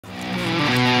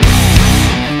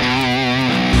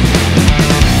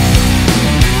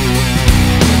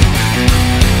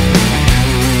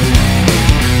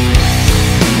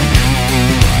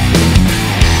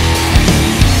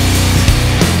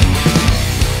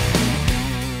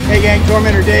Hey gang,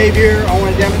 Tormenter Dave here. I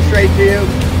want to demonstrate to you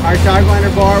our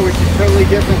Sidewinder bar, which is totally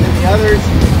different than the others.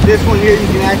 This one here you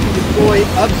can actually deploy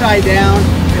upside down.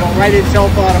 It'll right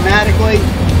itself automatically.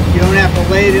 You don't have to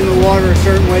lay it in the water a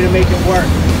certain way to make it work.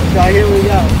 So here we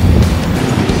go.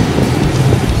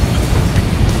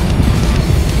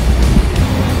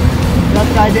 It's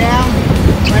upside down.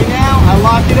 Right now, I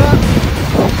lock it up.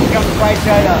 It comes right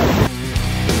side up.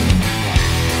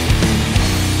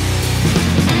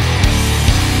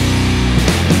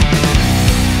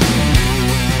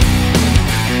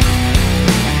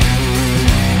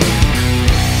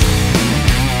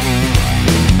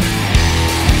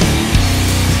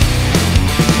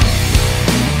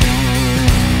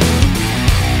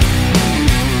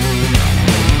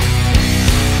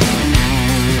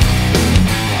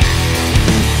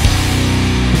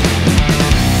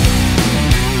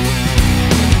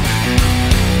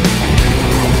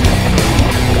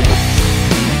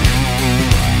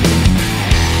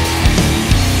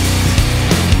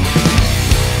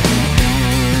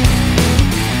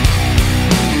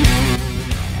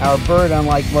 Our bird,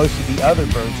 unlike most of the other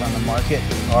birds on the market,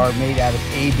 are made out of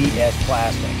ABS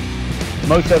plastic.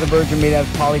 Most other birds are made out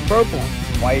of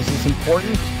polypropylene. Why is this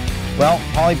important? Well,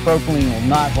 polypropylene will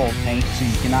not hold paint, so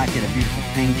you cannot get a beautiful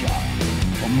paint job.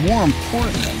 But more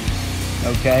importantly,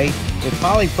 okay, with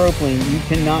polypropylene, you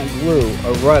cannot glue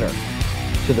a rudder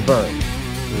to the bird,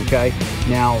 okay?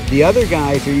 Now, the other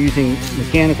guys are using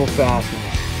mechanical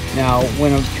fasteners. Now,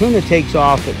 when a tuna takes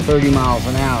off at 30 miles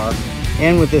an hour,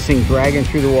 and with this thing dragging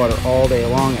through the water all day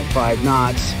long at 5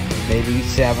 knots, maybe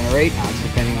 7 or 8 knots,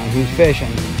 depending on who's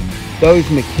fishing, those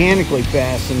mechanically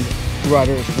fastened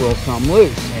rudders will come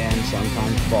loose and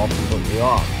sometimes fall completely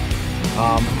off.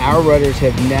 Our rudders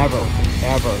have never,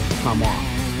 ever come off.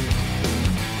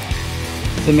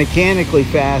 The mechanically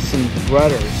fastened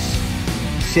rudders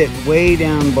sit way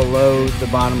down below the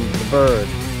bottom of the bird,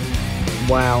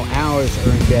 while ours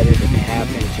are embedded in a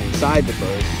 1/2 inch inside the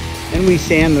bird. And we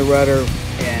sand the rudder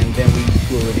and then we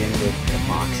glue it in with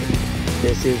epoxy.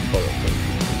 This is bulletproof.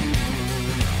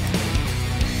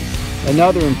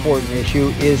 Another important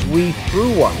issue is we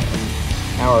through wire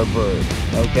our bird,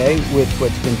 okay, with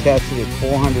what's been tested at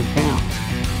 400 pounds.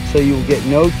 So you'll get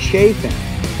no chafing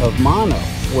of mono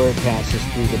where it passes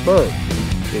through the bird.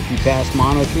 If you pass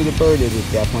mono through the bird, it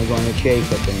is definitely going to chafe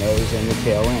at the nose and the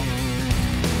tail end.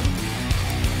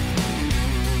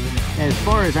 As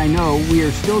far as I know, we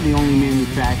are still the only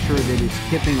manufacturer that is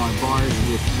tipping our bars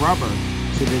with rubber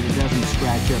so that it doesn't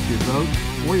scratch up your boat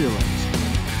or your legs.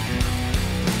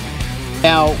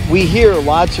 Now, we hear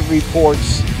lots of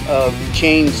reports of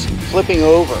chains flipping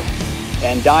over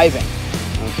and diving,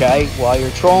 okay, while you're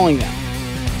trolling them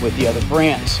with the other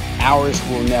brands. Ours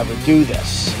will never do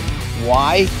this.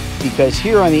 Why? Because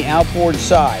here on the outboard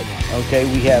side, okay,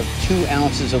 we have 2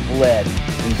 ounces of lead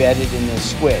embedded in this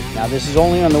squid. Now this is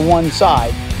only on the one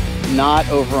side, not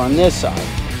over on this side,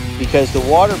 because the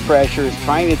water pressure is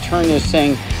trying to turn this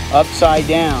thing upside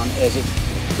down as it's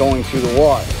going through the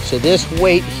water. So this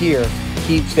weight here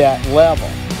keeps that level.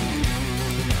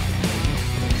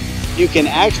 You can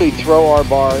actually throw our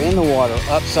bar in the water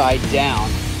upside down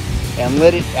and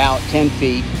let it out 10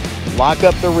 feet, lock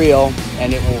up the reel,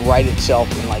 and it will right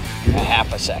itself in like a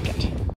 1/2 second.